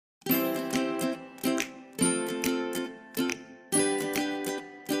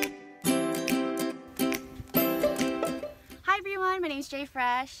everyone, my name is Jay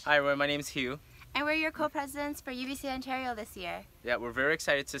Fresh. Hi everyone, my name is Hugh. And we're your co-presidents for UVSA Ontario this year. Yeah, we're very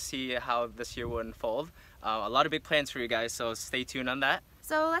excited to see how this year will unfold. A lot of big plans for you guys, so stay tuned on that.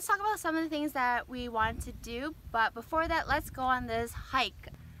 So let's talk about some of the things that we wanted to do, but before that, let's go on this hike.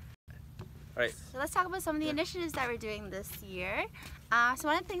 Alright. So let's talk about some of the initiatives that we're doing this year. So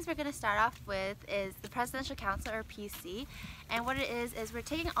one of the things we're going to start off with is the Presidential Council, or PC. And what it is we're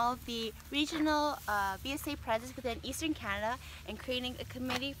taking all of the regional VSA presidents within Eastern Canada and creating a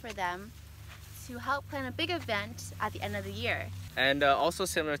committee for them to help plan a big event at the end of the year. And also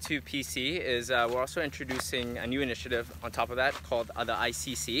similar to PC is we're also introducing a new initiative on top of that called the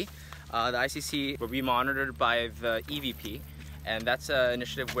ICC. The ICC will be monitored by the EVP, and that's an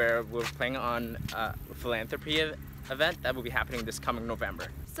initiative where we're planning on a philanthropy event that will be happening this coming November.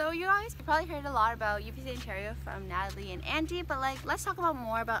 So you guys probably heard a lot about UVSA Ontario from Natalie and Andy, but let's talk about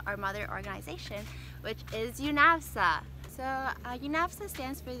more about our mother organization, which is UNAVSA. So UNAVSA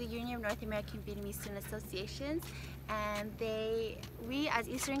stands for the Union of North American Vietnamese Student Associations, and we as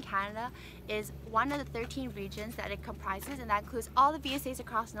Eastern Canada is one of the 13 regions that it comprises, and that includes all the VSAs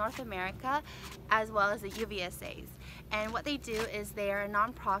across North America as well as the UVSAs. And what they do is they are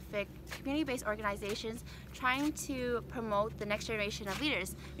non-profit, community-based organizations trying to promote the next generation of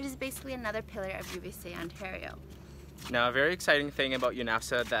leaders, which is basically another pillar of UVSA Ontario. Now, a very exciting thing about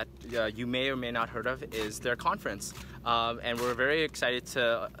UNAVSA that you may or may not heard of is their conference. And we're very excited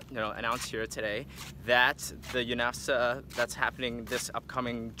to announce here today that the UNAVSA that's happening this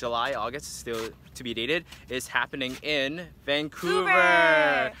upcoming July, August, still to be dated, is happening in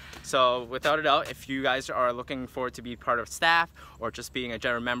Vancouver. So without a doubt, if you guys are looking forward to be part of staff or just being a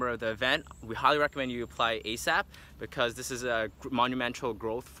general member of the event, we highly recommend you apply ASAP, because this is a monumental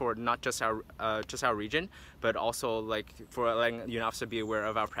growth for not just our region, but also for letting UNAVSA be aware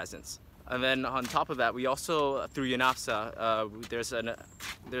of our presence. And then on top of that, we also, through UNAVSA,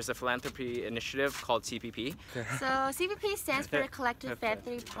 there's a philanthropy initiative called CPP. So CPP stands for Collective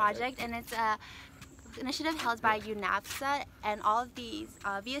Philanthropy Project, and it's an initiative held by UNAVSA, and all of these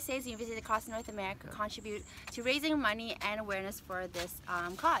VSAs and universities across North America contribute to raising money and awareness for this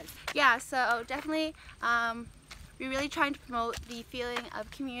cause. Yeah, so definitely we're really trying to promote the feeling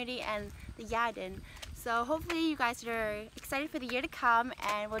of community and the Yadin. So hopefully you guys are excited for the year to come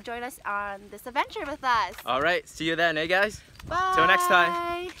and will join us on this adventure with us. Alright, see you then, eh guys? Bye! Till next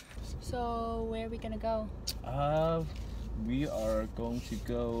time. So where are we gonna go? We are going to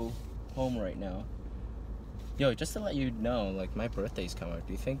go home right now. Yo, just to let you know, my birthday's coming up.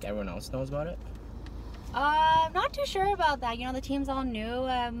 Do you think everyone else knows about it? I'm not too sure about that. You know, the team's all new.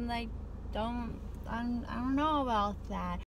 I don't know about that.